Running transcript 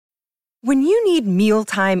When you need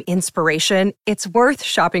mealtime inspiration, it's worth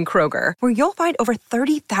shopping Kroger, where you'll find over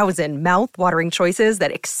 30,000 mouth-watering choices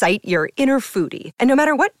that excite your inner foodie. And no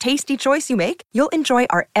matter what tasty choice you make, you'll enjoy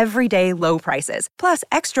our everyday low prices, plus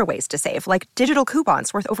extra ways to save, like digital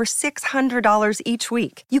coupons worth over $600 each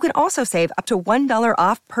week. You can also save up to $1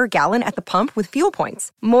 off per gallon at the pump with fuel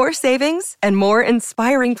points. More savings and more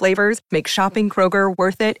inspiring flavors make shopping Kroger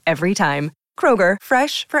worth it every time. Kroger,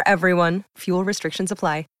 fresh for everyone. Fuel restrictions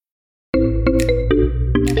apply.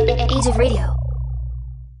 Age of Radio.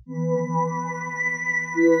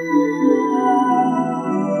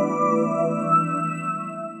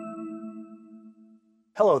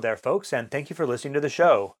 Hello there, folks, and thank you for listening to the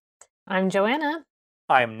show. I'm Joanna.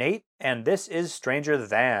 I'm Nate, and this is Stranger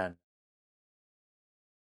Than.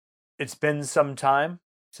 It's been some time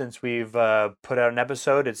since we've put out an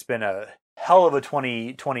episode. It's been a hell of a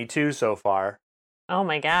 2022 so far. Oh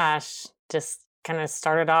my gosh. Just kind of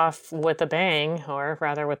started off with a bang, or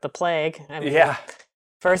rather with the plague. I mean, Yeah.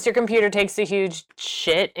 First, your computer takes a huge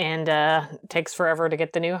shit and takes forever to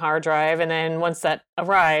get the new hard drive. And then once that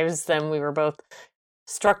arrives, then we were both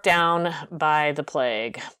struck down by the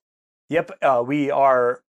plague. Yep, we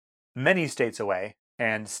are many states away,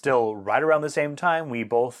 and still right around the same time, we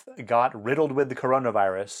both got riddled with the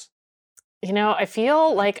coronavirus. You know, I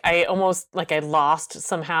feel like I lost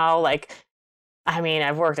somehow.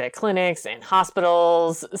 I've worked at clinics and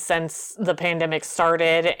hospitals since the pandemic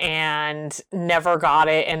started and never got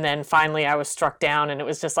it. And then finally I was struck down and it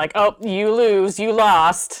was just like, oh, you lose, you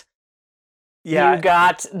lost. Yeah. You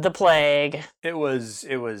got the plague. It was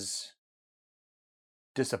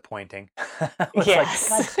disappointing. I was Yes.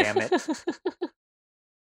 like, God damn it.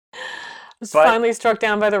 I was finally struck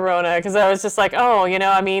down by the Rona because I was just like, oh,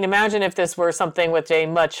 imagine if this were something with a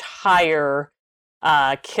much higher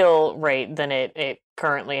kill rate than it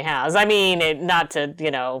currently has. I mean, not to,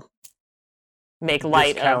 make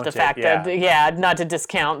light of the fact that, not to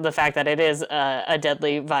discount the fact that it is a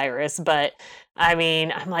deadly virus, but I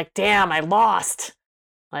mean, I'm like, damn, I lost.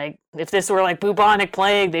 Like, if this were like bubonic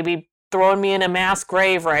plague, they'd be throwing me in a mass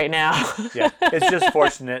grave right now. Yeah, it's just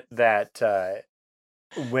fortunate that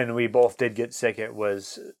when we both did get sick, it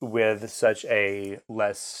was with such a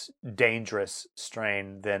less dangerous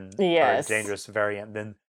strain than or dangerous variant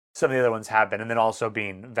than some of the other ones have been. And then also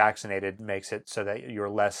being vaccinated makes it so that you're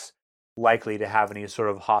less likely to have any sort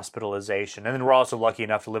of hospitalization. And then we're also lucky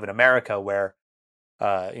enough to live in America where,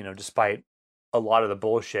 despite a lot of the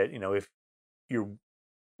bullshit, if you're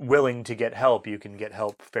willing to get help, you can get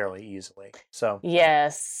help fairly easily. So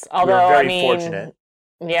yes, although we're very fortunate.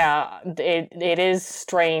 Yeah, it is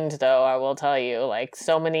strained though, I will tell you. Like,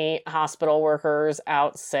 so many hospital workers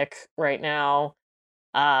out sick right now.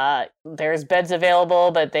 There's beds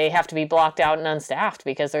available, but they have to be blocked out and unstaffed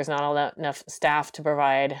because there's not enough staff to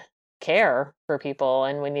provide care for people.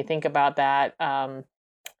 And when you think about that,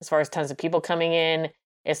 as far as tons of people coming in,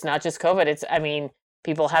 it's not just COVID.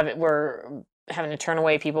 We're having to turn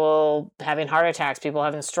away people having heart attacks, people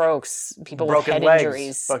having strokes, people broken with head legs,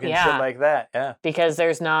 injuries, fucking shit like that. Yeah, because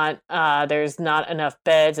there's not enough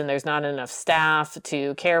beds and there's not enough staff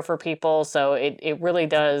to care for people. So it really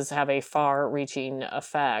does have a far-reaching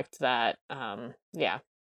effect. That I'm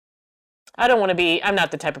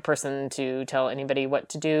not the type of person to tell anybody what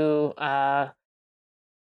to do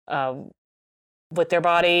with their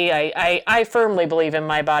body. I firmly believe in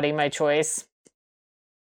my body, my choice.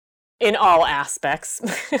 In all aspects,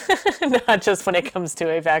 not just when it comes to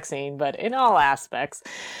a vaccine, but in all aspects.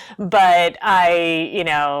 But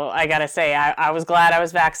I gotta say, I was glad I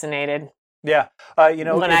was vaccinated. Yeah.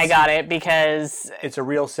 When I got it, because it's a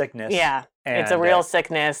real sickness. Yeah, it's a real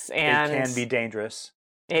sickness, and it can be dangerous.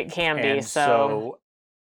 It can be. So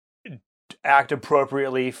act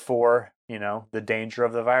appropriately for, the danger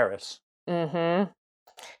of the virus. Mm-hmm.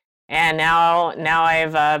 And now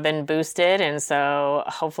I've been boosted, and so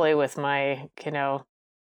hopefully with my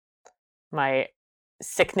my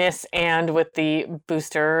sickness and with the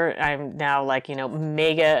booster, I'm now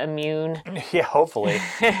mega immune. Yeah, hopefully.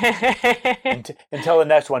 Until the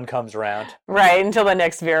next one comes around. Right, until the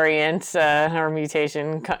next variant or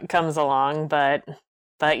mutation comes along. But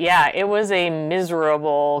yeah, it was a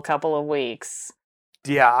miserable couple of weeks.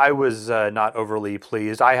 Yeah, I was not overly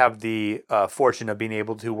pleased. I have the fortune of being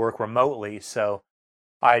able to work remotely, so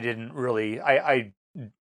I didn't really... I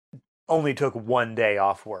only took one day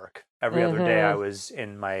off work. Every other day I was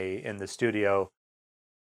in the studio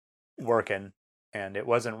working, and it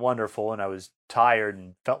wasn't wonderful, and I was tired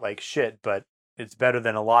and felt like shit, but it's better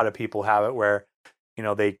than a lot of people have it where,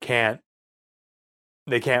 they can't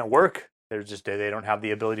work. They don't have the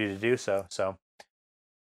ability to do so. So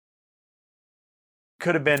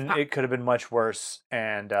could have been much worse,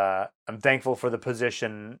 and I'm thankful for the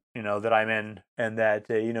position, that I'm in, and that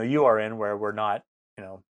you are in, where we're not,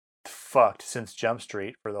 fucked since Jump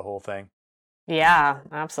Street for the whole thing. Yeah,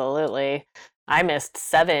 absolutely. I missed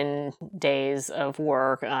 7 days of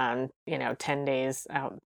work on 10 days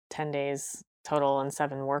out, 10 days total, and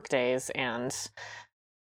 7 work days, and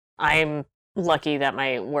I'm lucky that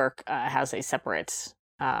my work has a separate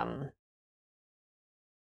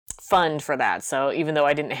fund for that. So even though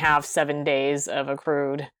I didn't have 7 days of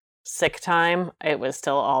accrued sick time, it was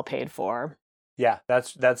still all paid for. Yeah,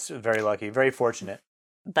 that's very lucky, very fortunate.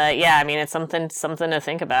 But yeah, I mean, it's something to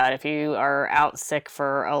think about. If you are out sick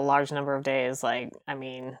for a large number of days, it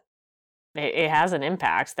has an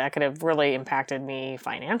impact. That could have really impacted me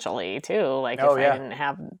financially too. I didn't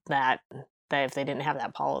have that. If they didn't have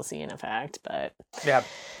that policy in effect, but yeah,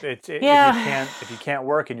 if you can't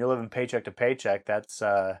work and you're living paycheck to paycheck, that's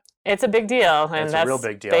it's a big deal, and that's a real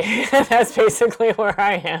big deal. That's basically where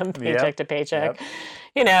I am, paycheck to paycheck.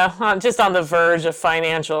 Yep. Just on the verge of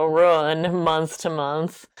financial ruin, month to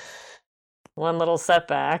month. One little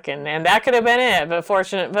setback, and that could have been it, but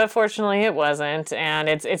fortunately it wasn't. And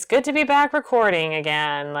it's good to be back recording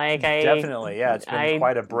again. Definitely, yeah, it's been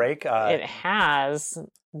quite a break. It has.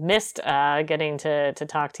 Missed getting to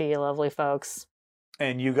talk to you lovely folks.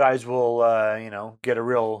 And you guys will get a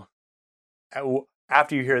real,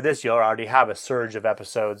 after you hear this, you'll already have a surge of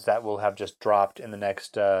episodes that will have just dropped in the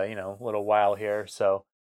next little while here. So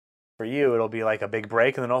for you, it'll be like a big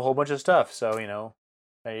break and then a whole bunch of stuff. So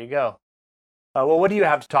there you go. Well, what do you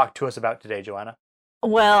have to talk to us about today, Joanna?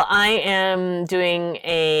 Well, I am doing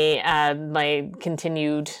my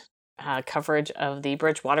continued coverage of the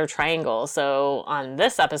Bridgewater Triangle. So on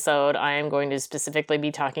this episode, I am going to specifically be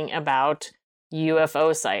talking about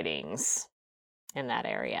UFO sightings in that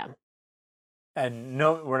area. And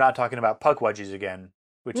no, we're not talking about puckwudgies again.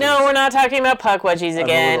 We're not talking about puckwudgies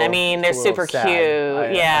again. They're super cute.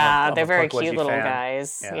 I'm a very cute little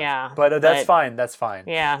guys. Yeah. But that's fine. That's fine.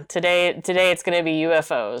 Yeah. Today it's going to be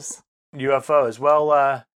UFOs. UFOs.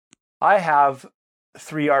 Well, I have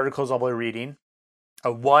 3 articles I'll be reading.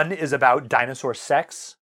 One is about dinosaur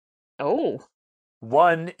sex. Oh.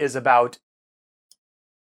 One is about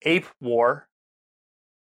ape war.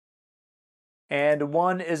 And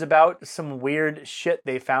one is about some weird shit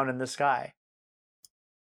they found in the sky.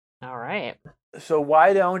 All right. So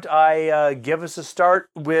why don't I give us a start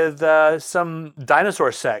with some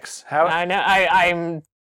dinosaur sex? I know. I'm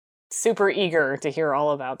super eager to hear all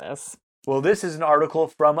about this. Well, this is an article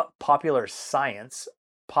from Popular Science,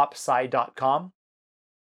 popsci.com.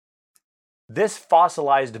 This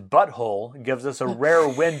fossilized butthole gives us a rare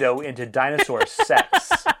window into dinosaur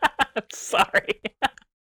sex. Sorry.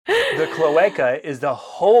 The cloaca is the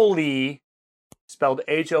holy, spelled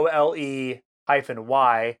HOLE-Y,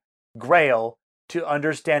 grail to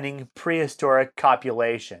understanding prehistoric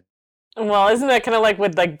copulation. Well, isn't that kind of like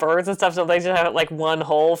with birds and stuff? So they just have one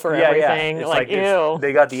hole for everything. Yeah. It's ew.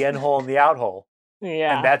 They got the end hole and the out hole.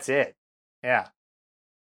 Yeah. And that's it. Yeah.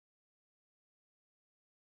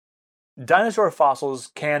 Dinosaur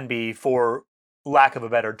fossils can be, for lack of a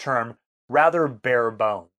better term, rather bare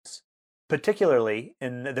bones, particularly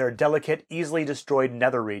in their delicate, easily destroyed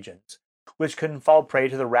nether regions, which can fall prey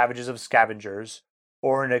to the ravages of scavengers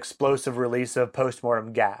or an explosive release of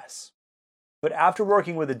postmortem gas. But after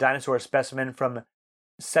working with a dinosaur specimen from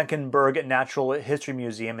Senckenberg Natural History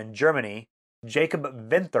Museum in Germany, Jacob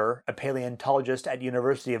Vinther, a paleontologist at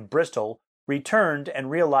University of Bristol, returned and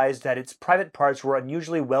realized that its private parts were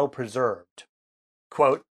unusually well preserved.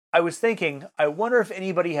 Quote, "I was thinking, I wonder if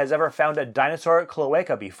anybody has ever found a dinosaur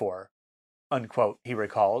cloaca before," unquote, he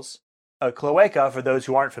recalls. A cloaca, for those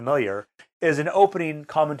who aren't familiar, is an opening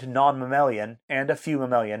common to non-mammalian and a few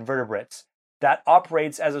mammalian vertebrates that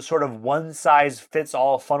operates as a sort of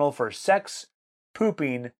one-size-fits-all funnel for sex,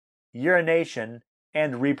 pooping, urination,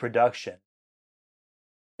 and reproduction.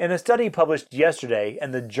 In a study published yesterday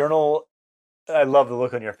in the journal... I love the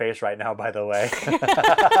look on your face right now, by the way.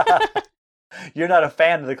 You're not a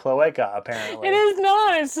fan of the cloaca, apparently. It is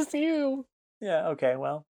not. It's just you. Yeah, okay,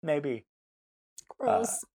 well, maybe.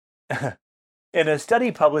 Gross. In a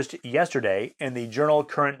study published yesterday in the journal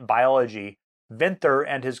Current Biology, Vinther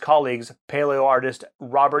and his colleagues, paleoartist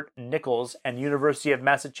Robert Nichols and University of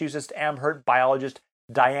Massachusetts Amherst biologist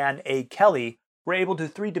Diane A. Kelly, were able to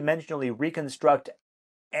three-dimensionally reconstruct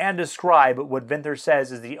and describe what Vinther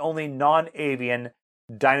says is the only non-avian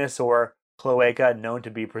dinosaur cloaca known to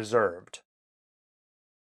be preserved.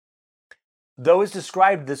 Though it's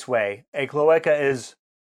described this way, a cloaca is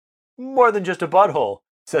more than just a butthole,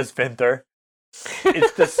 says Vinther.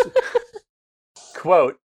 It's this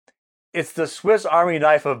quote, It's the Swiss Army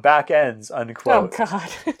knife of back ends, unquote. Oh, God.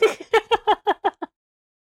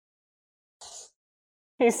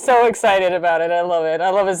 He's so excited about it. I love it. I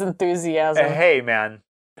love his enthusiasm. Hey, man.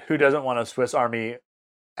 Who doesn't want a Swiss Army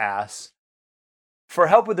ass? For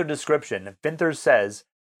help with their description, Vinther says,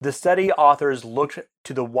 the study authors looked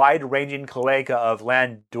to the wide-ranging cloaca of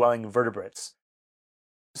land-dwelling vertebrates.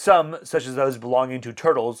 Some, such as those belonging to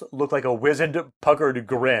turtles, look like a wizened, puckered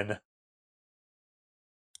grin.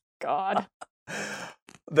 God.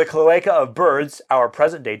 The cloaca of birds, our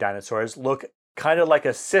present-day dinosaurs, look kind of like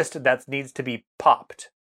a cyst that needs to be popped.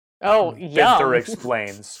 Oh, yum. Vinther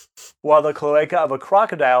explains. While the cloaca of a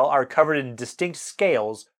crocodile are covered in distinct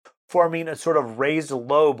scales, forming a sort of raised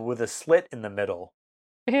lobe with a slit in the middle.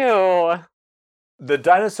 Ew. The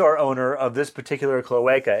dinosaur owner of this particular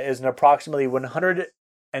cloaca is an approximately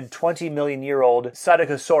 120 million year old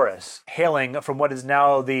Psittacosaurus, hailing from what is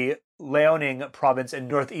now the Liaoning province in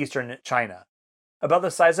northeastern China. About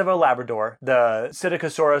the size of a Labrador, the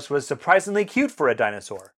Psittacosaurus was surprisingly cute for a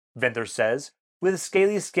dinosaur, Vinther says, with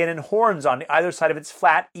scaly skin and horns on either side of its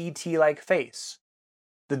flat, ET-like face.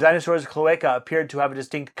 The dinosaur's cloaca appeared to have a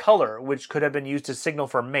distinct color, which could have been used to signal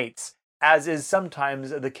for mates, as is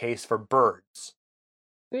sometimes the case for birds.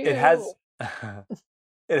 Ew.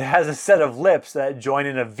 It has a set of lips that join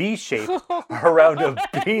in a V shape around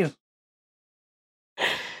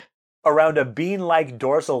a bean-like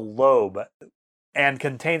dorsal lobe, and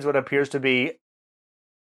contains what appears to be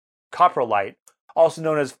coprolite, also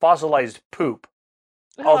known as fossilized poop.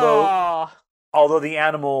 Although the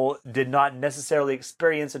animal did not necessarily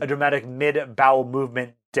experience a dramatic mid-bowel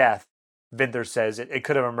movement death, Vinther says it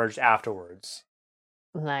could have emerged afterwards.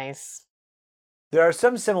 Nice. There are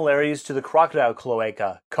some similarities to the crocodile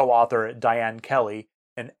cloaca, co-author Diane Kelly,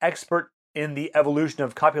 an expert in the evolution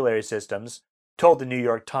of copulary systems, told the New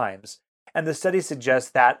York Times, and the study suggests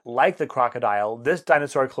that, like the crocodile, this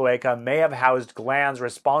dinosaur cloaca may have housed glands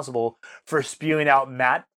responsible for spewing out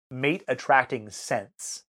mate-attracting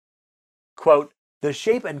scents. Quote, the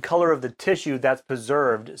shape and color of the tissue that's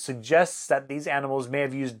preserved suggests that these animals may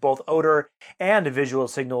have used both odor and visual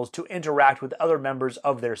signals to interact with other members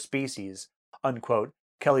of their species, unquote,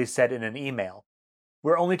 Kelly said in an email.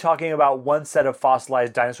 We're only talking about one set of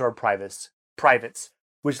fossilized dinosaur privates,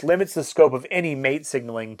 which limits the scope of any mate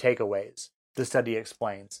signaling takeaways, the study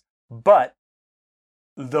explains. But,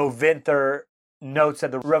 though Vinther notes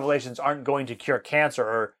that the revelations aren't going to cure cancer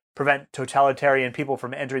or prevent totalitarian people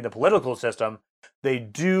from entering the political system, they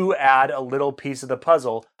do add a little piece of the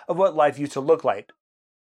puzzle of what life used to look like,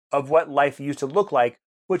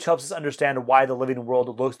 which helps us understand why the living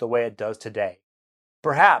world looks the way it does today.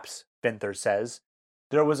 Perhaps, Vinther says,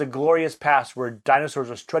 there was a glorious past where dinosaurs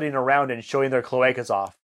were strutting around and showing their cloacas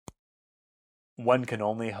off. One can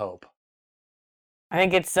only hope. I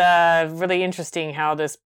think it's really interesting how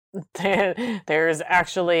this there's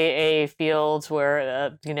actually a field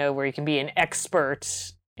where where you can be an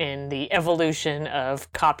expert in the evolution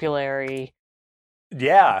of copulary.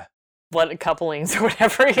 Yeah. What couplings or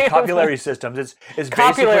whatever. Copulary systems. It's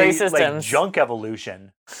copulary basically systems. Like junk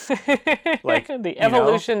evolution. Like the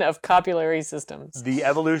evolution of copulary systems. The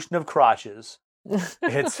evolution of crotches.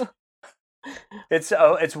 It's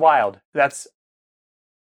wild.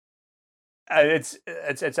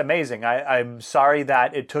 It's amazing. I'm sorry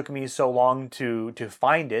that it took me so long to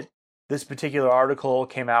find it. This particular article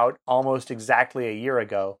came out almost exactly a year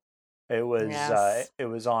ago. It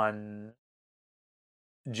was on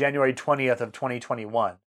January 20th of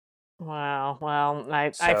 2021. Wow. Well,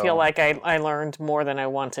 I feel like I learned more than I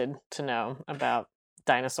wanted to know about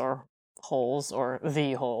dinosaur holes or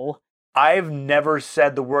the hole. I've never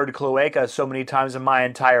said the word cloaca so many times in my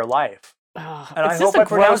entire life. It's just a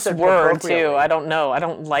gross word, too. I don't know. I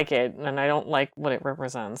don't like it, and I don't like what it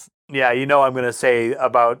represents. Yeah, I'm going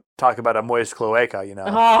to talk about a moist cloaca,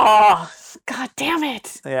 Oh, God damn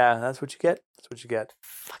it. Yeah, that's what you get.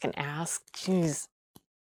 Fucking ass. Jeez.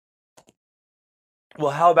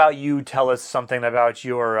 Well, how about you tell us something about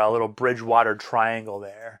your little Bridgewater Triangle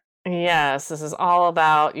there? Yes, this is all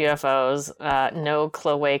about UFOs. No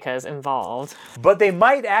cloacas involved. But they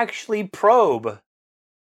might actually probe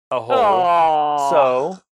a hole. Oh,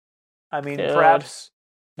 so, perhaps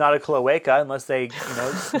not a cloaca unless they,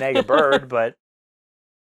 snag a bird, but...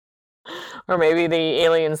 Or maybe the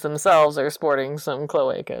aliens themselves are sporting some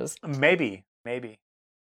cloacas. Maybe.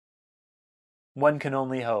 One can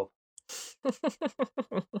only hope.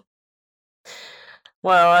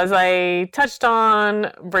 Well, as I touched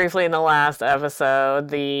on briefly in the last episode,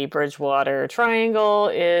 the Bridgewater Triangle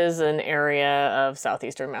is an area of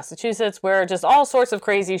southeastern Massachusetts where just all sorts of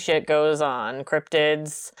crazy shit goes on.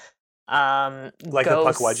 Cryptids, like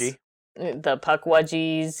ghosts. the Pukwudgie. the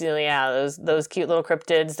Pukwudgies, yeah, those cute little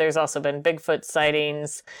cryptids. There's also been Bigfoot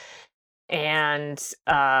sightings and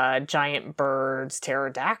giant birds,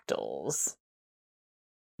 pterodactyls.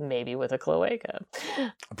 Maybe with a cloaca.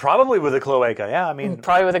 Probably with a cloaca, yeah. I mean,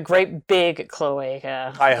 probably with a great big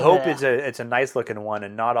cloaca. I hope it's a nice looking one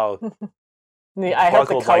and not all. I hope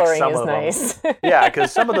the coloring is nice. Yeah,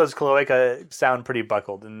 because some of those cloaca sound pretty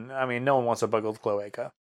buckled, and I mean, no one wants a buckled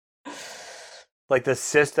cloaca. Like the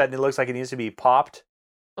cyst that it looks like it needs to be popped.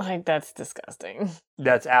 Like, that's disgusting.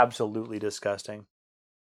 That's absolutely disgusting.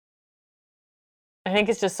 I think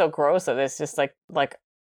it's just so gross that it's just like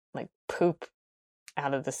poop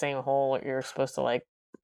out of the same hole you're supposed to like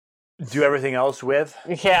do everything else with.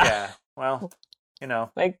 Yeah. Well,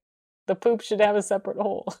 like the poop should have a separate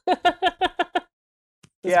hole.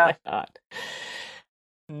 Yeah. Not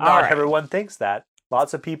right. Everyone thinks that.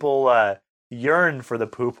 Lots of people yearn for the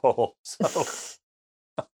poop hole. So.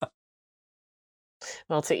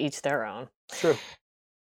 Well, to each their own. True.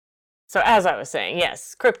 So as I was saying,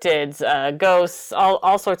 yes, cryptids, ghosts,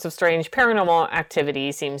 all sorts of strange paranormal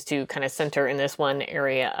activity seems to kind of center in this one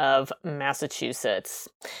area of Massachusetts.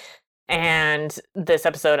 And this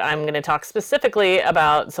episode, I'm going to talk specifically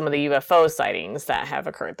about some of the UFO sightings that have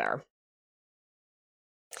occurred there.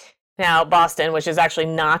 Now, Boston, which is actually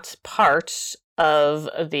not part of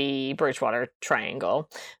the Bridgewater Triangle,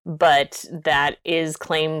 but that is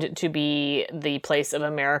claimed to be the place of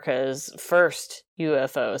America's first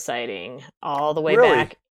UFO sighting, all the way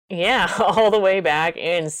back. Yeah, all the way back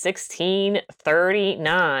in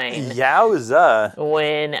 1639. Yowza!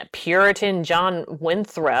 When Puritan John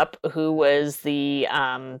Winthrop, who was the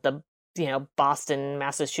Boston,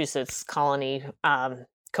 Massachusetts colony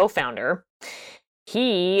co-founder,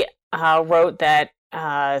 he wrote that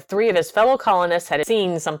 3 of his fellow colonists had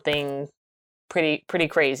seen something pretty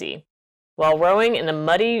crazy. While rowing in the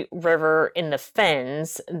muddy river in the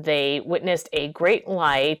Fens, they witnessed a great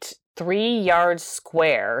light 3 yards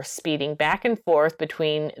square speeding back and forth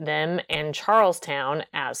between them and Charlestown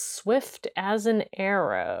as swift as an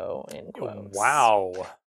arrow, in quotes. Wow.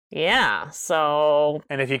 Yeah, so...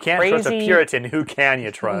 And if you can't trust a Puritan, who can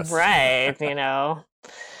you trust? Right,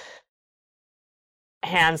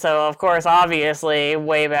 And so, of course, obviously,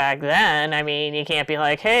 way back then, I mean, you can't be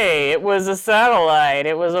like, hey, it was a satellite,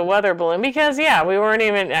 it was a weather balloon, because, yeah, we weren't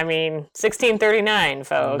even, 1639,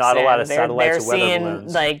 folks. Not a lot of satellites or weather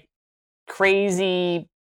balloons. They're seeing, like, crazy,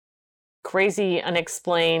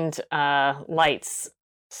 unexplained lights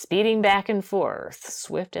speeding back and forth,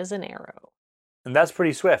 swift as an arrow. And that's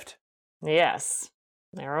pretty swift. Yes.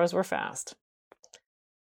 Arrows were fast.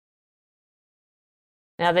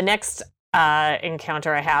 Now, the next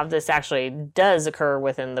encounter I have, this actually does occur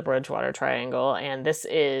within the Bridgewater Triangle, and this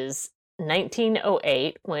is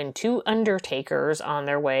 1908 when 2 undertakers on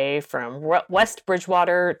their way from West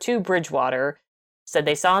Bridgewater to Bridgewater said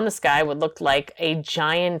they saw in the sky what looked like a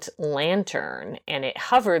giant lantern, and it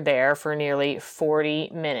hovered there for nearly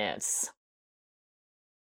 40 minutes.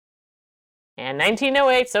 And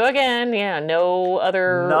 1908, so again, yeah, no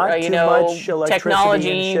other, not too much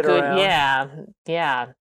technology and shit could, around. yeah.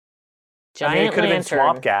 Giant it could have been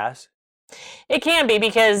swamp gas. It can be,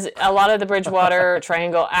 because a lot of the Bridgewater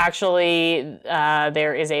Triangle, actually,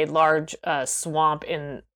 there is a large swamp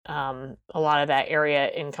in a lot of that area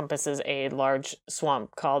encompasses a large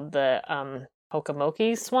swamp called the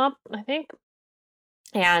Pocomoke Swamp, I think.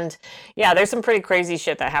 And yeah, there's some pretty crazy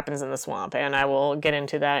shit that happens in the swamp, and I will get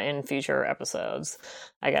into that in future episodes.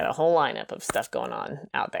 I got a whole lineup of stuff going on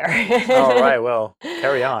out there. All right, well,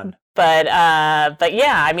 carry on. But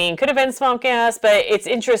yeah, could have been swamp gas, but it's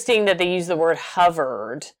interesting that they use the word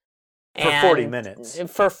hovered. For 40 minutes.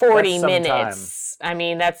 For 40 minutes.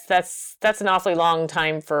 That's an awfully long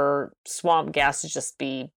time for swamp gas to just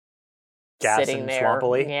be sitting there.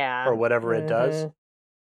 Swampily? Yeah. Or whatever it does.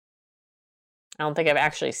 I don't think I've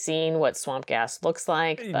actually seen what swamp gas looks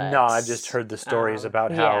like. But, no, I've just heard the stories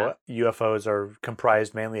about how UFOs are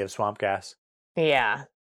comprised mainly of swamp gas. Yeah.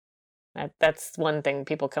 That's one thing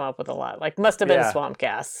people come up with a lot. Like, must have been swamp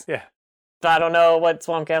gas. Yeah. I don't know what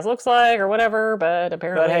swamp gas looks like or whatever, but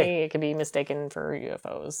apparently it can be mistaken for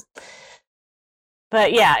UFOs.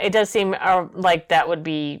 But yeah, it does seem like that would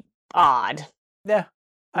be odd. Yeah,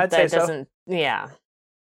 I'd say so. Yeah.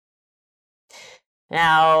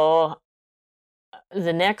 Now,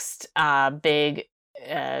 the next big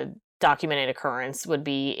documented occurrence would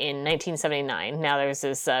be in 1979. Now, there's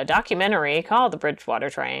this documentary called The Bridgewater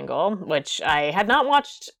Triangle, which I had not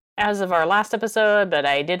watched as of our last episode, but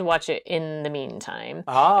I did watch it in the meantime.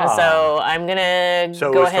 Ah. And so I'm going to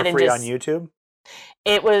go ahead and just... So it was for free on YouTube?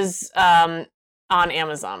 It was on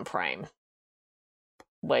Amazon Prime.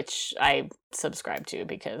 which I subscribe to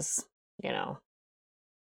because, you know,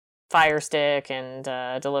 Fire Stick and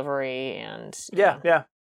delivery and... Yeah.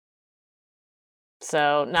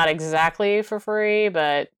 So, not exactly for free,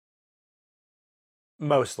 but...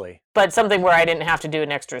 Mostly. But something where I didn't have to do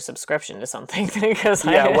an extra subscription to something because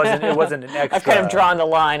it wasn't an extra. I've kind of drawn the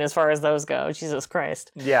line as far as those go. Jesus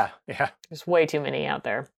Christ. Yeah. There's way too many out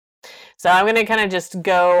there. So I'm going to kind of just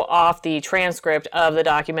go off the transcript of the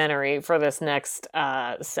documentary for this next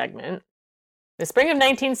segment. The spring of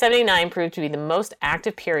 1979 proved to be the most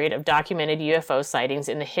active period of documented UFO sightings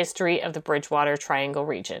in the history of the Bridgewater Triangle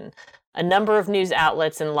region. A number of news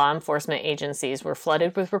outlets and law enforcement agencies were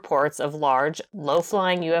flooded with reports of large,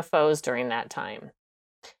 low-flying UFOs during that time.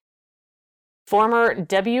 Former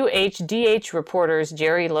WHDH reporters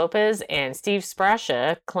Jerry Lopez and Steve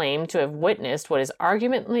Sprascia claimed to have witnessed what is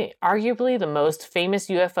arguably the most famous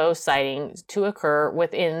UFO sighting to occur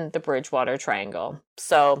within the Bridgewater Triangle.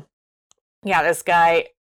 So, yeah, this guy,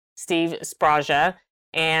 Steve Sprascia,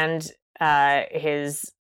 and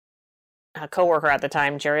his co-worker at the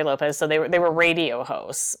time, Jerry Lopez, so they were radio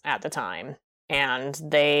hosts at the time, and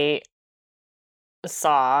they both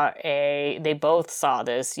saw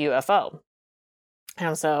this UFO.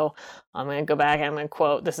 And so I'm going to go back and I'm going to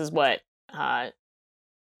quote, this is what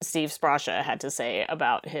Steve Sprascia had to say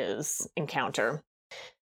about his encounter.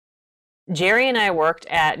 Jerry and I worked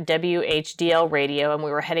at WHDL radio and we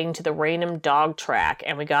were heading to the Raynham Dog Track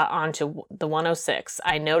and we got onto the 106.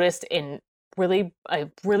 I noticed a really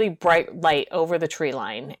bright light over the tree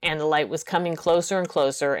line, and the light was coming closer and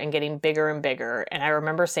closer and getting bigger and bigger. And I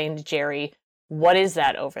remember saying to Jerry, "What is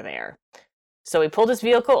that over there?" So he pulled his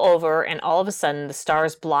vehicle over, and all of a sudden the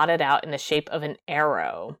stars blotted out in the shape of an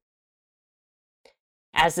arrow.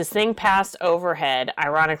 As this thing passed overhead,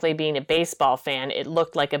 ironically being a baseball fan, it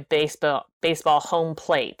looked like a baseball home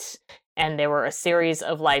plate, and there were a series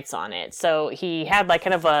of lights on it. So he had like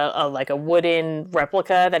kind of a wooden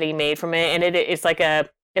replica that he made from it, and it's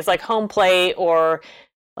like home plate, or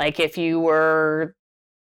like if you were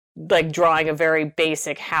like drawing a very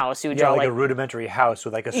basic house, you would draw like a rudimentary house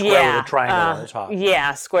with like a square with a triangle on the top.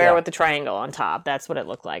 Yeah, square with the triangle on top. That's what it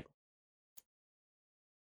looked like.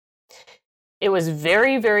 It was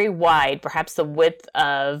very, very wide, perhaps the width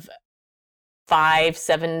of 5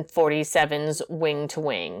 747s wing to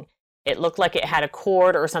wing. It looked like it had a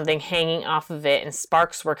cord or something hanging off of it, and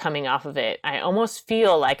sparks were coming off of it. I almost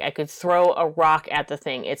feel like I could throw a rock at the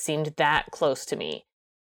thing. It seemed that close to me.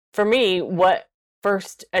 For me, what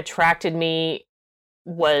first attracted me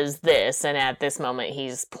was this, and at this moment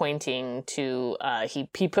he's pointing to,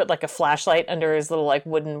 he put like a flashlight under his little like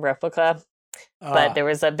wooden replica. But there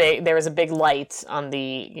was a big light on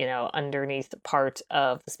the, underneath part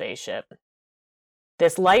of the spaceship.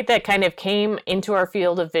 This light that kind of came into our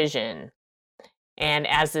field of vision. And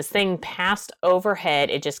as this thing passed overhead,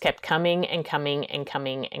 it just kept coming and coming and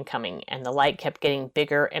coming and coming. And the light kept getting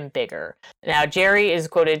bigger and bigger. Now, Jerry is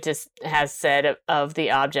quoted has said of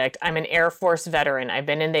the object, "I'm an Air Force veteran. I've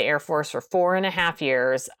been in the Air Force for 4.5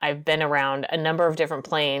 years. I've been around a number of different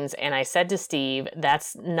planes. And I said to Steve,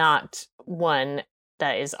 that's not one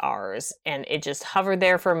that is ours." And it just hovered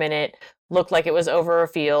there for a minute, looked like it was over a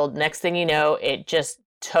field. Next thing you know, it just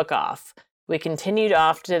took off. We continued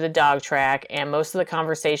off to the dog track, and most of the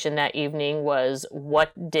conversation that evening was,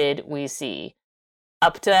 what did we see?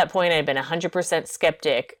 Up to that point, I'd been 100%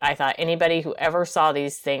 skeptic. I thought anybody who ever saw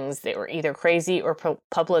these things, they were either crazy or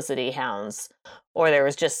publicity hounds, or there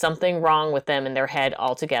was just something wrong with them in their head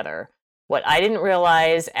altogether. What I didn't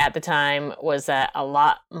realize at the time was that a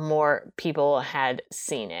lot more people had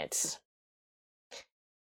seen it.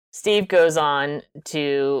 Steve goes on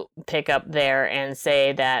to pick up there and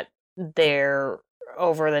say that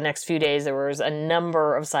over the next few days, there was a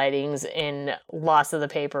number of sightings in lots of the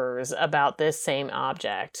papers about this same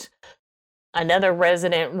object. Another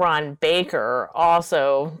resident, Ron Baker,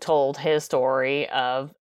 also told his story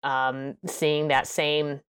of seeing that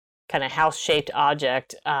same kind of house-shaped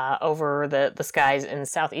object over the skies in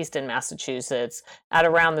southeastern Massachusetts at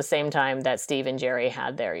around the same time that Steve and Jerry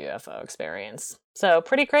had their UFO experience. So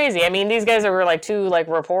pretty crazy. I mean, these guys were like two like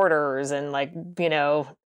reporters, and like,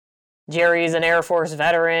 Jerry's an Air Force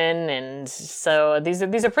veteran, and so these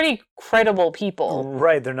are pretty credible people.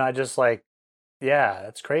 Right, they're not just like, yeah,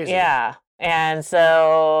 that's crazy. Yeah, and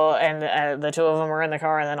so, and the two of them were in the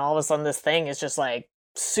car, and then all of a sudden this thing is just like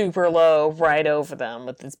super low right over them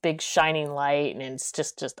with this big shining light, and it's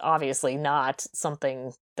just obviously not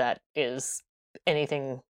something that is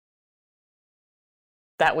anything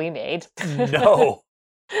that we made. No.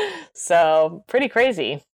 So, pretty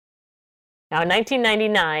crazy. Now, in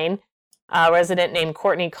 1999, A resident named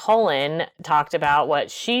Courtney Cullen talked about what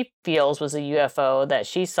she feels was a UFO that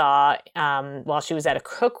she saw while she was at a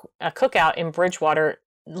cookout in Bridgewater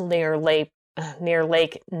near Lake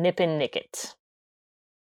Nippennicket.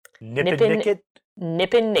 Nippennicket?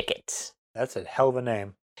 Nippennicket. That's a hell of a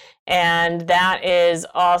name. And that is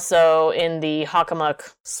also in the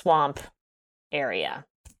Hockomock Swamp area.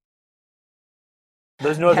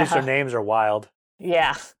 Those northeastern names are wild.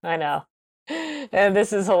 Yeah, I know. And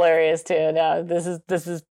this is hilarious too. No, this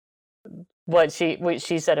is what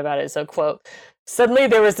she said about it. So, quote, "Suddenly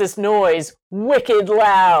there was this noise, wicked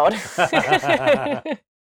loud."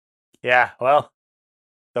 Yeah, well,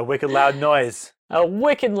 the wicked loud noise. A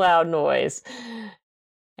wicked loud noise.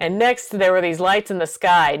 And next, there were these lights in the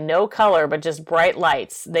sky, no color, but just bright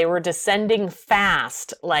lights. They were descending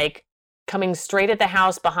fast, like coming straight at the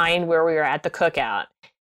house behind where we were at the cookout.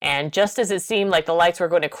 And just as it seemed like the lights were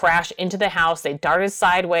going to crash into the house, they darted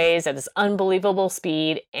sideways at this unbelievable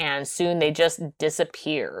speed, and soon they just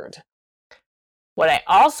disappeared. What I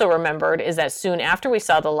also remembered is that soon after we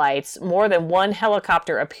saw the lights, more than one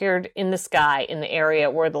helicopter appeared in the sky in the area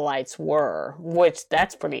where the lights were, which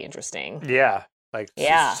that's pretty interesting. Yeah.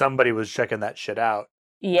 Somebody was checking that shit out.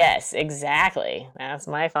 Yes, exactly. That's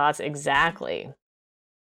my thoughts exactly.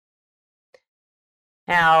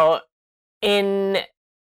 Now, in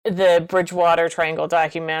the Bridgewater Triangle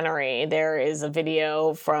documentary, there is a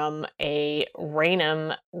video from a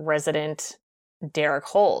Raynham resident, Derek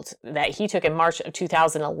Holt, that he took in March of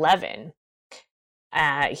 2011.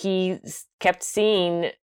 He kept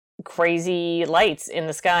seeing crazy lights in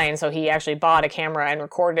the sky, and so he actually bought a camera and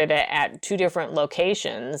recorded it at 2 different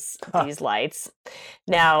locations, these lights.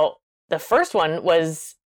 Now, the first one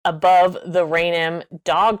was above the Raynham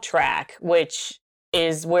dog track, which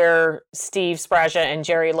is where Steve Spraja and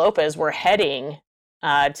Jerry Lopez were heading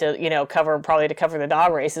to cover the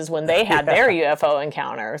dog races when they had their UFO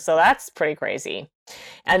encounter. So that's pretty crazy.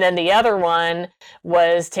 And then the other one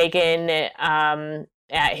was taken at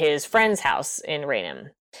his friend's house in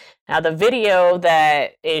Raynham. Now, the video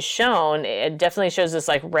that is shown, it definitely shows this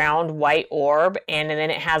like round white orb, and then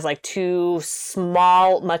it has like 2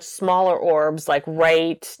 much smaller orbs like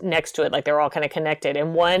right next to it, like they're all kind of connected.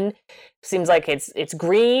 And one seems like it's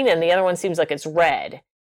green, and the other one seems like it's red.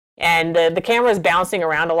 And the camera is bouncing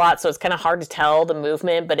around a lot, so it's kind of hard to tell the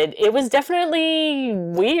movement, but it was definitely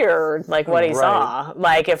weird, like what he saw.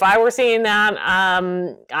 Like, if I were seeing that,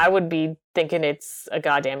 I would be thinking it's a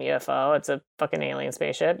goddamn UFO. It's a fucking alien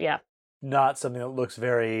spaceship. Yeah. Not something that looks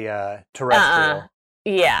very terrestrial.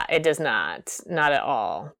 Yeah, it does not. Not at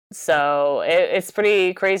all. So it's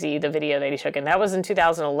pretty crazy, the video that he took, and that was in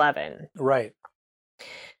 2011. Right.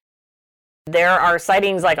 There are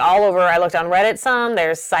sightings like all over. I looked on Reddit some.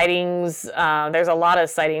 There's sightings. There's a lot of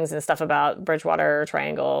sightings and stuff about Bridgewater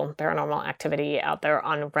Triangle paranormal activity out there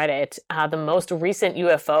on Reddit. The most recent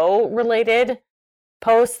UFO-related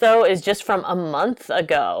post, though, is just from a month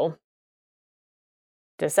ago.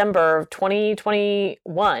 December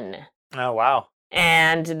 2021. Oh, wow.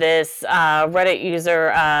 And this Reddit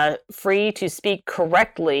user, Free to Speak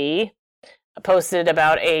Correctly, posted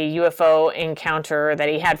about a UFO encounter that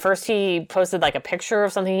he had. First, he posted like a picture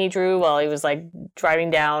of something he drew while he was like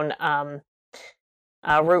driving down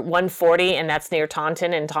Route 140, and that's near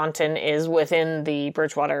Taunton, and Taunton is within the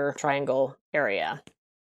Bridgewater Triangle area.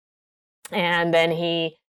 And then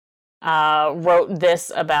he wrote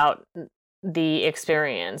this about the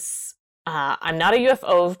experience. I'm not a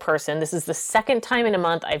UFO person. This is the second time in a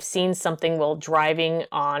month I've seen something while driving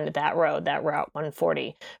on that road, that Route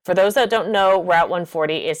 140. For those that don't know, Route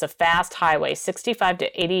 140 is a fast highway, 65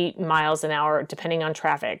 to 80 miles an hour, depending on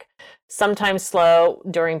traffic, sometimes slow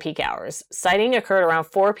during peak hours. Sighting occurred around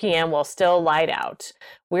 4 p.m. while still light out.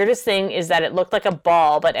 Weirdest thing is that it looked like a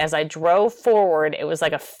ball, but as I drove forward, it was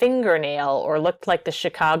like a fingernail or looked like the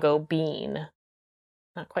Chicago bean.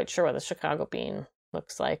 Not quite sure what the Chicago bean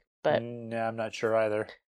looks like. But yeah, I'm not sure either.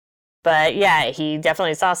 But yeah, he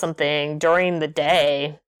definitely saw something during the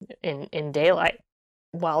day in daylight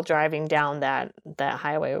while driving down that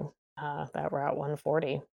highway, that Route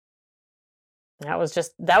 140. That was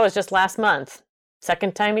just last month.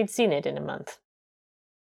 Second time he'd seen it in a month.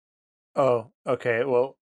 Oh, okay.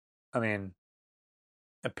 Well, I mean,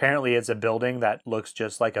 apparently it's a building that looks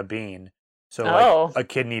just like a bean. So like a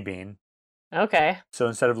kidney bean. Okay. So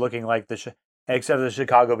instead of looking like except the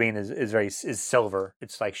Chicago bean is silver.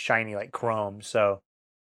 It's like shiny, like chrome. So,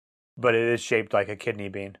 but it is shaped like a kidney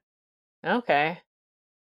bean. Okay.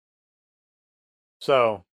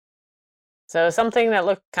 So something that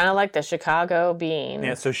looked kind of like the Chicago bean.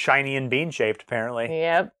 Yeah, so shiny and bean shaped, apparently.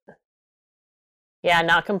 Yep. Yeah,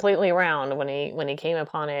 not completely round. When he came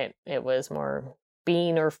upon it, it was more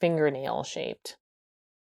bean or fingernail shaped.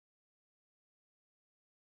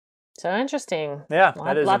 So interesting. Yeah,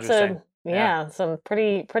 that is lots interesting. Of some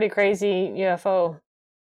pretty crazy UFO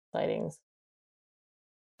sightings.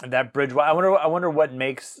 And that bridge, I wonder what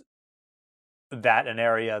makes that an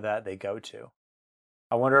area that they go to.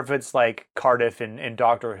 I wonder if it's like Cardiff in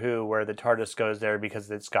Doctor Who, where the TARDIS goes there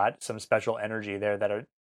because it's got some special energy there that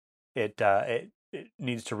it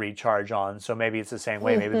needs to recharge on. So maybe it's the same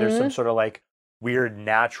way. Maybe there's some sort of like weird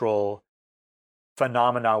natural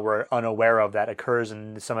phenomena we're unaware of that occurs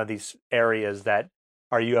in some of these areas that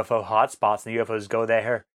are UFO hotspots, and the UFOs go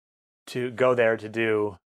there to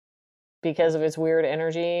do, because of its weird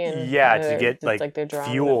energy, and to get like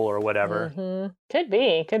fuel or whatever. Could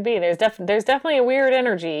be. There's definitely a weird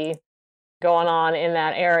energy going on in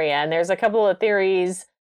that area, and there's a couple of theories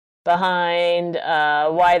behind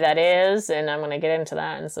why that is, and I'm going to get into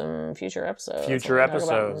that in some future episodes.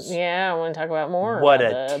 I want to talk about more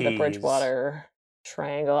about the Bridgewater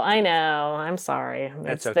Triangle. I know. I'm sorry.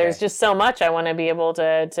 It's okay. There's just so much I want to be able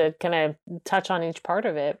to kind of touch on each part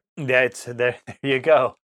of it. Yeah, there you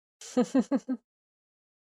go.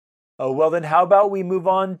 Oh, well then how about we move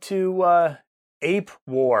on to Ape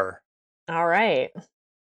War? All right.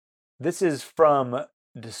 This is from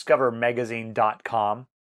discovermagazine.com.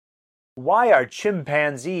 Why are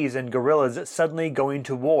chimpanzees and gorillas suddenly going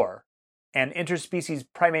to war? An interspecies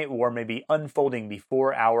primate war may be unfolding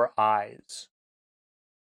before our eyes.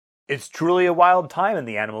 It's truly a wild time in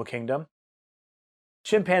the animal kingdom.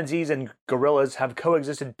 Chimpanzees and gorillas have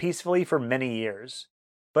coexisted peacefully for many years.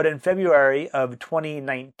 But in February of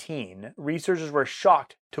 2019, researchers were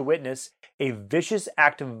shocked to witness a vicious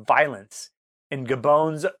act of violence in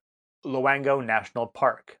Gabon's Luango National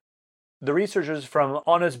Park. The researchers from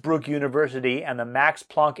Osnabrück University and the Max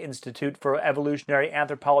Planck Institute for Evolutionary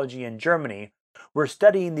Anthropology in Germany were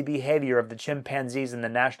studying the behavior of the chimpanzees in the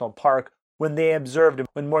national park when they observed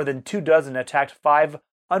when more than 24 attacked 5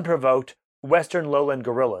 unprovoked western lowland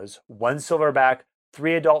gorillas, 1 silverback,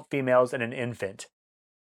 3 adult females, and an infant.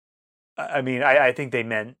 I mean, I think they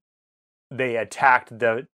meant they attacked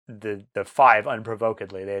the 5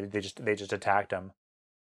 unprovokedly. They just attacked them,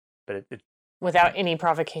 but it without any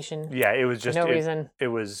provocation. Yeah, it was just no reason. It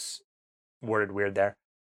was worded weird there.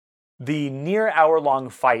 The near hour-long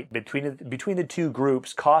fight between the two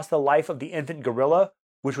groups cost the life of the infant gorilla,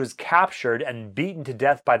 which was captured and beaten to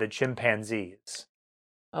death by the chimpanzees.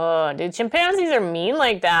 Oh, dude, chimpanzees are mean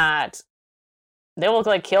like that. They will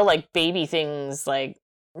kill baby things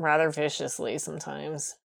rather viciously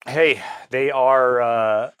sometimes. Hey, they are,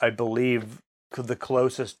 I believe,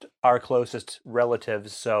 our closest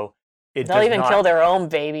relatives, so they'll even kill their own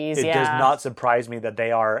babies. It does not surprise me that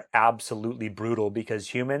they are absolutely brutal,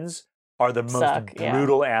 because humans are the most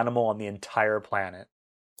brutal animal on the entire planet.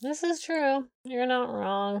 This is true. You're not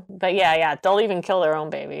wrong. But yeah, they'll even kill their own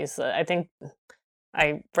babies. I think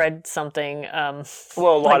I read something about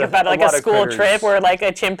a school trip where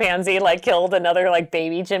a chimpanzee killed another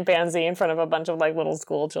baby chimpanzee in front of a bunch of little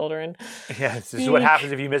school children. Yeah, this is what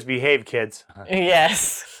happens if you misbehave, kids.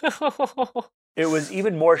 Yes. It was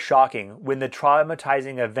even more shocking when the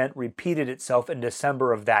traumatizing event repeated itself in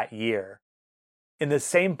December of that year, in the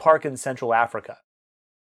same park in Central Africa.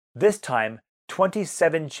 This time,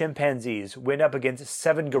 27 chimpanzees went up against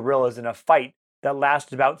 7 gorillas in a fight that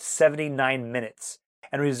lasted about 79 minutes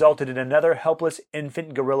and resulted in another helpless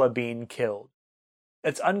infant gorilla being killed.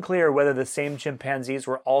 It's unclear whether the same chimpanzees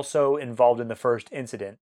were also involved in the first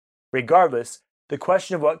incident. Regardless, the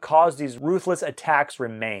question of what caused these ruthless attacks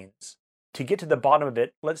remains. To get to the bottom of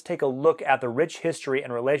it, let's take a look at the rich history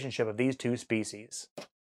and relationship of these two species.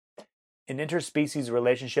 An interspecies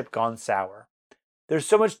relationship gone sour. There's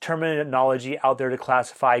so much terminology out there to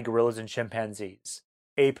classify gorillas and chimpanzees.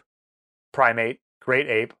 Ape, primate, great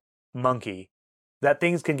ape, monkey, that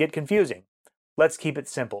things can get confusing. Let's keep it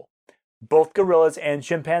simple. Both gorillas and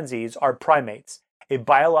chimpanzees are primates, a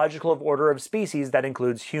biological order of species that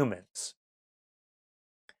includes humans.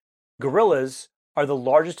 Gorillas are the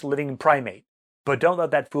largest living primate, but don't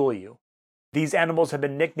let that fool you. These animals have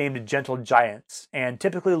been nicknamed gentle giants and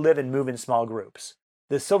typically live and move in small groups.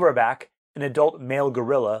 The silverback, an adult male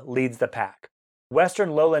gorilla, leads the pack.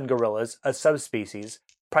 Western lowland gorillas, a subspecies,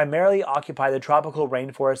 primarily occupy the tropical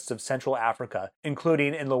rainforests of Central Africa,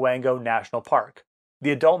 including in Luango National Park.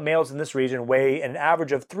 The adult males in this region weigh an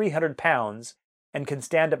average of 300 pounds and can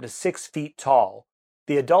stand up to 6 feet tall.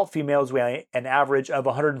 The adult females weigh an average of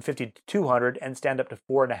 150 to 200 and stand up to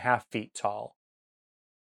 4.5 feet tall.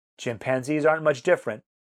 Chimpanzees aren't much different.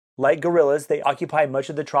 Like gorillas, they occupy much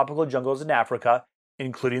of the tropical jungles in Africa,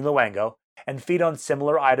 including Luango, and feed on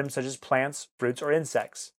similar items such as plants, fruits, or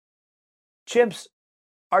insects. Chimps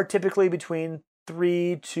are typically between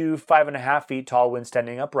 3 to 5.5 feet tall when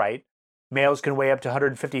standing upright. Males can weigh up to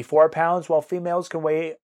 154 pounds, while females can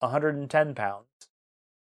weigh 110 pounds.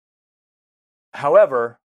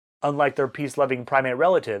 However, unlike their peace-loving primate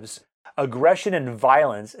relatives, aggression and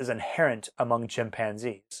violence is inherent among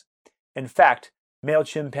chimpanzees. In fact, male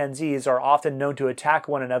chimpanzees are often known to attack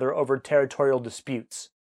one another over territorial disputes.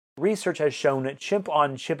 Research has shown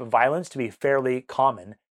chimp-on-chimp violence to be fairly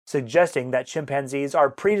common, suggesting that chimpanzees are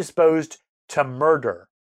predisposed to murder.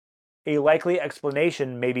 A likely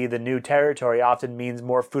explanation may be the new territory often means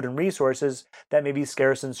more food and resources that may be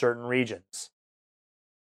scarce in certain regions.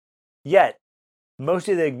 Yet, most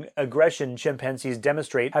of the aggression chimpanzees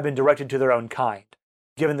demonstrate have been directed to their own kind.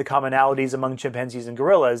 Given the commonalities among chimpanzees and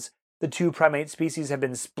gorillas, the two primate species have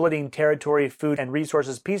been splitting territory, food, and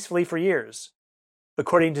resources peacefully for years.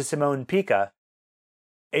 According to Simone Pica,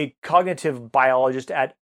 a cognitive biologist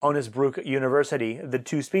at Onnesbroek University, the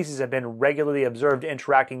two species have been regularly observed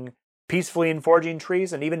interacting peacefully in foraging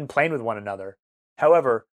trees and even playing with one another.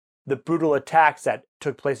 However, the brutal attacks that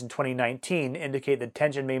took place in 2019 indicate that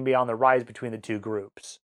tension may be on the rise between the two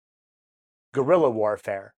groups. Guerrilla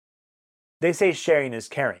warfare. They say sharing is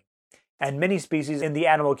caring, and many species in the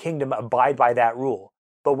animal kingdom abide by that rule.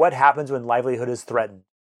 But what happens when livelihood is threatened?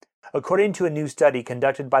 According to a new study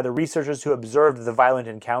conducted by the researchers who observed the violent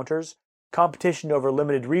encounters, competition over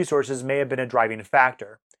limited resources may have been a driving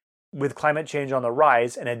factor. With climate change on the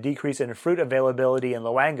rise and a decrease in fruit availability in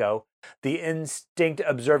Loango, the instinct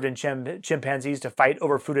observed in chimpanzees to fight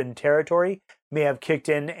over food and territory may have kicked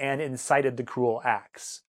in and incited the cruel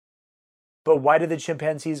acts. But why did the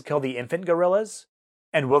chimpanzees kill the infant gorillas?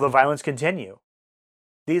 And will the violence continue?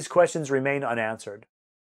 These questions remain unanswered.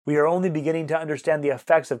 We are only beginning to understand the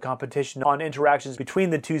effects of competition on interactions between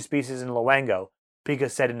the two species in Loango, Pica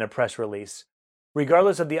said in a press release.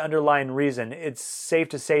 Regardless of the underlying reason, it's safe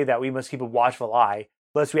to say that we must keep a watchful eye,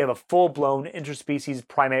 lest we have a full-blown interspecies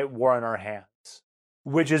primate war on our hands.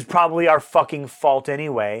 Which is probably our fucking fault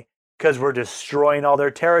anyway, because we're destroying all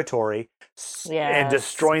their territory and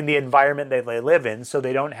destroying the environment that they live in, so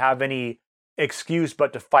they don't have any excuse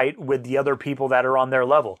but to fight with the other people that are on their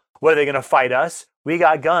level. What, are they going to fight us? We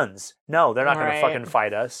got guns. No, they're not going to fucking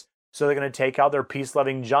fight us. So they're going to take out their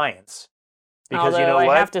peace-loving giants. Because although, you know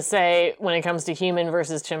what? I have to say, when it comes to human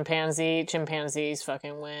versus chimpanzee, chimpanzees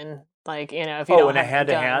fucking win. Like, you know, if you don't have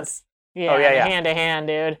hand-to-hand. Yeah, hand-to-hand,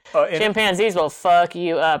 dude. Chimpanzees will fuck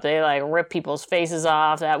you up. They, like, rip people's faces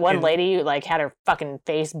off. That one lady, like, had her fucking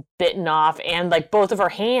face bitten off, and, like, both of her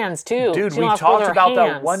hands, too. Dude, we talked about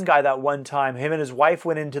that one guy that one time. Him and his wife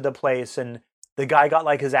went into the place, and the guy got,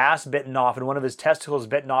 like, his ass bitten off, and one of his testicles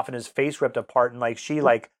bitten off, and his face ripped apart, and, like, she,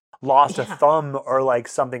 like, lost a thumb or like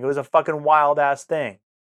something. It was a fucking wild ass thing.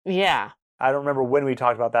 Yeah. I don't remember when we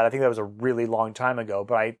talked about that. I think that was a really long time ago,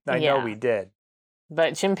 but I know we did.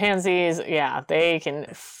 But chimpanzees, they can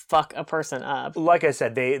fuck a person up. Like I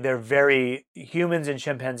said, they're very, humans and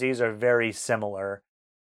chimpanzees are very similar,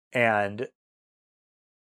 and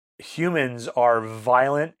humans are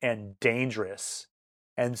violent and dangerous.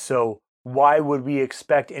 And so why would we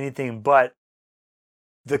expect anything but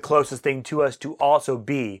the closest thing to us to also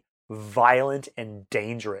be violent and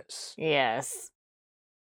dangerous? Yes.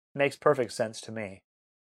 Makes perfect sense to me.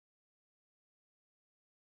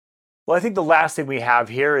 Well, I think the last thing we have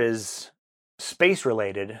here is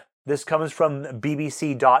space-related. This comes from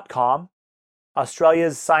BBC.com.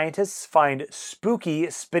 Australia's scientists find spooky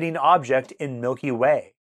spinning object in Milky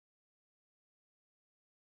Way.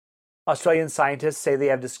 Australian scientists say they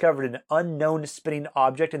have discovered an unknown spinning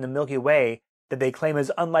object in the Milky Way that they claim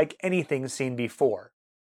is unlike anything seen before.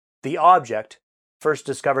 The object, first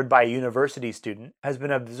discovered by a university student, has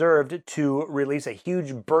been observed to release a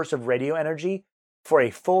huge burst of radio energy for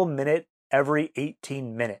a full minute every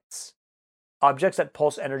 18 minutes. Objects that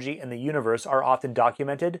pulse energy in the universe are often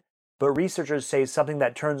documented, but researchers say something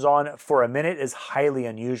that turns on for a minute is highly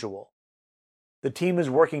unusual. The team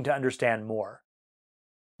is working to understand more.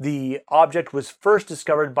 The object was first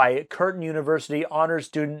discovered by Curtin University honors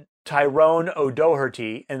student Tyrone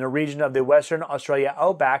O'Doherty in a region of the Western Australia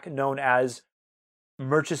outback known as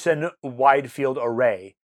Murchison Wide Field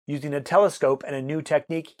Array, using a telescope and a new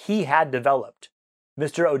technique he had developed.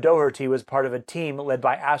 Mr. O'Doherty was part of a team led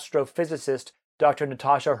by astrophysicist Dr.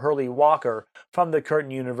 Natasha Hurley-Walker from the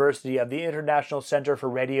Curtin University of the International Center for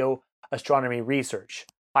Radio Astronomy Research,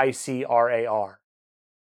 ICRAR.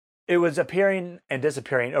 It was appearing and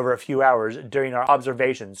disappearing over a few hours during our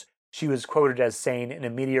observations, she was quoted as saying in a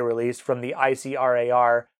media release from the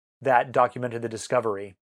ICRAR that documented the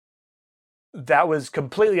discovery. that was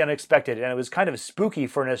completely unexpected, and it was kind of spooky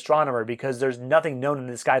for an astronomer because there's nothing known in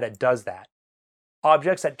the sky that does that.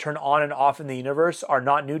 Objects that turn on and off in the universe are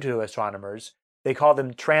not new to astronomers. They call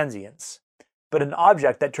them transients. But an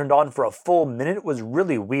object that turned on for a full minute was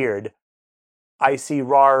really weird.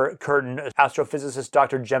 IC-RAR Curtin astrophysicist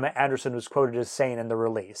Dr. Gemma Anderson was quoted as saying in the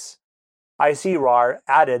release. IC-RAR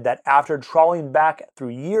added that after trawling back through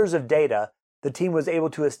years of data, the team was able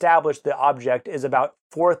to establish the object is about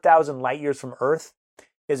 4,000 light years from Earth,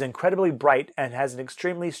 is incredibly bright, and has an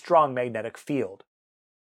extremely strong magnetic field.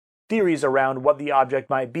 Theories around what the object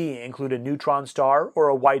might be include a neutron star or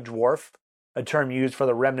a white dwarf, a term used for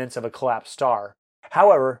the remnants of a collapsed star.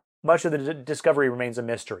 However, much of the discovery remains a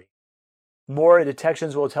mystery. More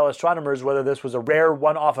detections will tell astronomers whether this was a rare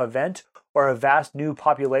one-off event or a vast new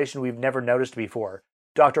population we've never noticed before,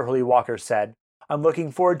 Dr. Hurley Walker said. I'm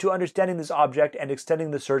looking forward to understanding this object and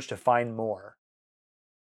extending the search to find more.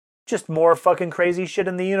 Just more fucking crazy shit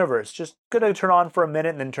in the universe. Just gonna turn on for a minute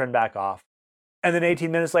and then turn back off. And then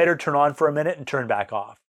 18 minutes later, turn on for a minute and turn back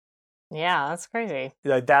off. Yeah, that's crazy.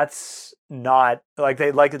 Like, that's not, like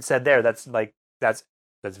it said there, that's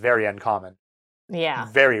very uncommon.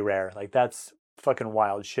 Yeah. Very rare. Like, that's fucking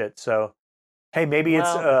wild shit. So, hey, maybe it's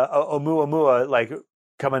Oumuamua, like,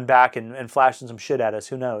 coming back and flashing some shit at us.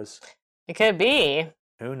 Who knows? It could be.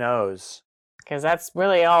 Who knows? Because that's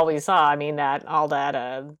really all we saw. I mean, that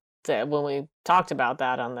when we talked about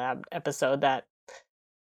that on that episode, that,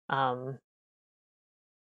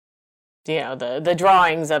 the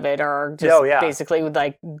drawings of it are just basically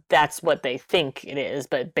like, that's what they think it is,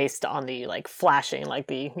 but based on the, like, flashing, like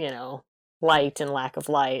the, light and lack of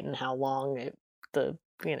light and how long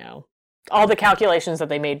all the calculations that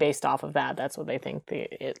they made based off of that, that's what they think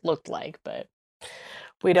it looked like, but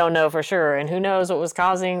we don't know for sure, and who knows what was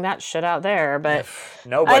causing that shit out there. But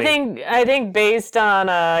nobody. I think based on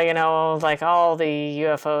like all the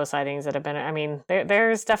UFO sightings that have been, I mean,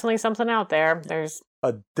 there's definitely something out there. There's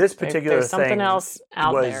this particular there's something thing else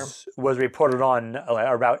out there was reported on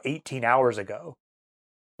about 18 hours ago.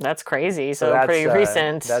 That's crazy. So that's pretty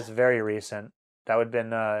recent. That's very recent. That would have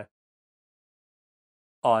been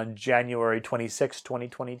on January 26,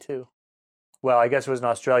 2022. Well, I guess it was in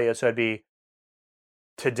Australia, so it'd be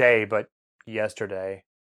today, but yesterday,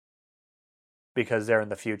 because they're in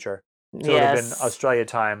the future. So it would have been Australia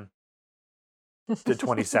time, the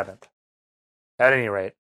 27th. At any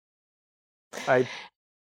rate, I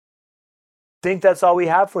think that's all we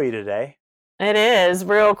have for you today. It is.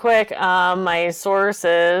 Real quick, my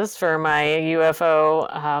sources for my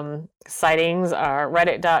UFO sightings are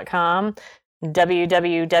reddit.com,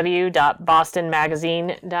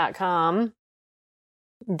 www.bostonmagazine.com,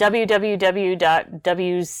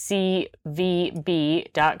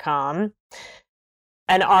 www.wcvb.com,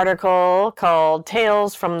 an article called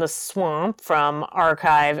Tales from the Swamp from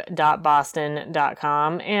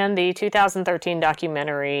archive.boston.com, and the 2013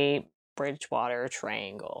 documentary Bridgewater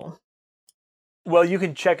Triangle. Well, you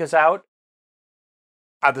can check us out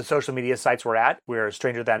at the social media sites we're at. We're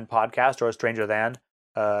Stranger Than Podcast or Stranger Than.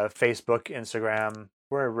 Facebook, Instagram.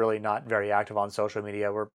 We're really not very active on social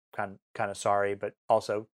media. We're kind of sorry, but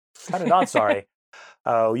also kind of not sorry.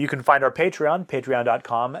 You can find our Patreon,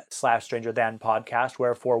 patreon.com/Stranger Than Podcast,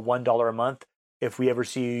 where for $1 a month, if we ever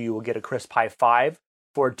see you, you will get a crisp high five.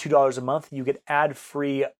 For $2 a month, you get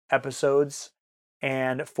ad-free episodes.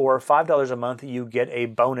 And for $5 a month, you get a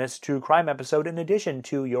bonus true crime episode in addition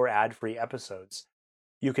to your ad-free episodes.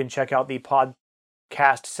 You can check out the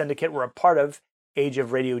podcast syndicate we're a part of,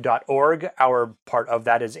 ageofradio.org. Our part of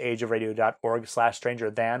that is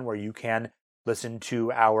ageofradio.org/Stranger Than, where you can listen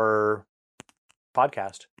to our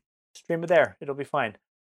podcast. Stream it there. It'll be fine.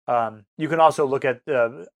 You can also look at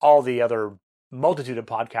all the other multitude of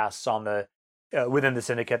podcasts on the within the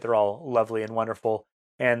syndicate. They're all lovely and wonderful.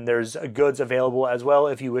 And there's goods available as well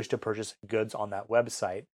if you wish to purchase goods on that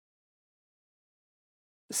website.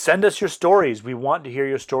 Send us your stories. We want to hear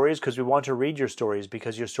your stories because we want to read your stories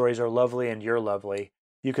because your stories are lovely and you're lovely.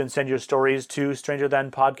 You can send your stories to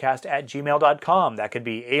strangerthanpodcast@gmail.com. That could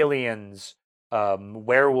be aliens,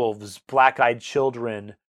 werewolves, black-eyed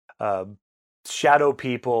children, shadow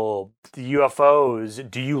people,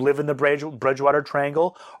 UFOs. Do you live in the Bridgewater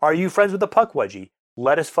Triangle? Are you friends with the Pukwudgie?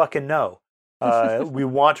 Let us fucking know. We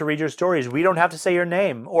want to read your stories. We don't have to say your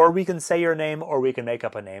name, or we can say your name, or we can make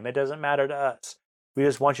up a name. It doesn't matter to us. We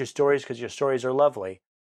just want your stories because your stories are lovely.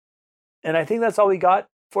 And I think that's all we got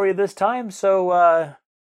for you this time. So I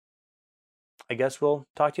guess we'll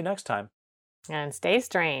talk to you next time. And stay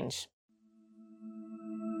strange.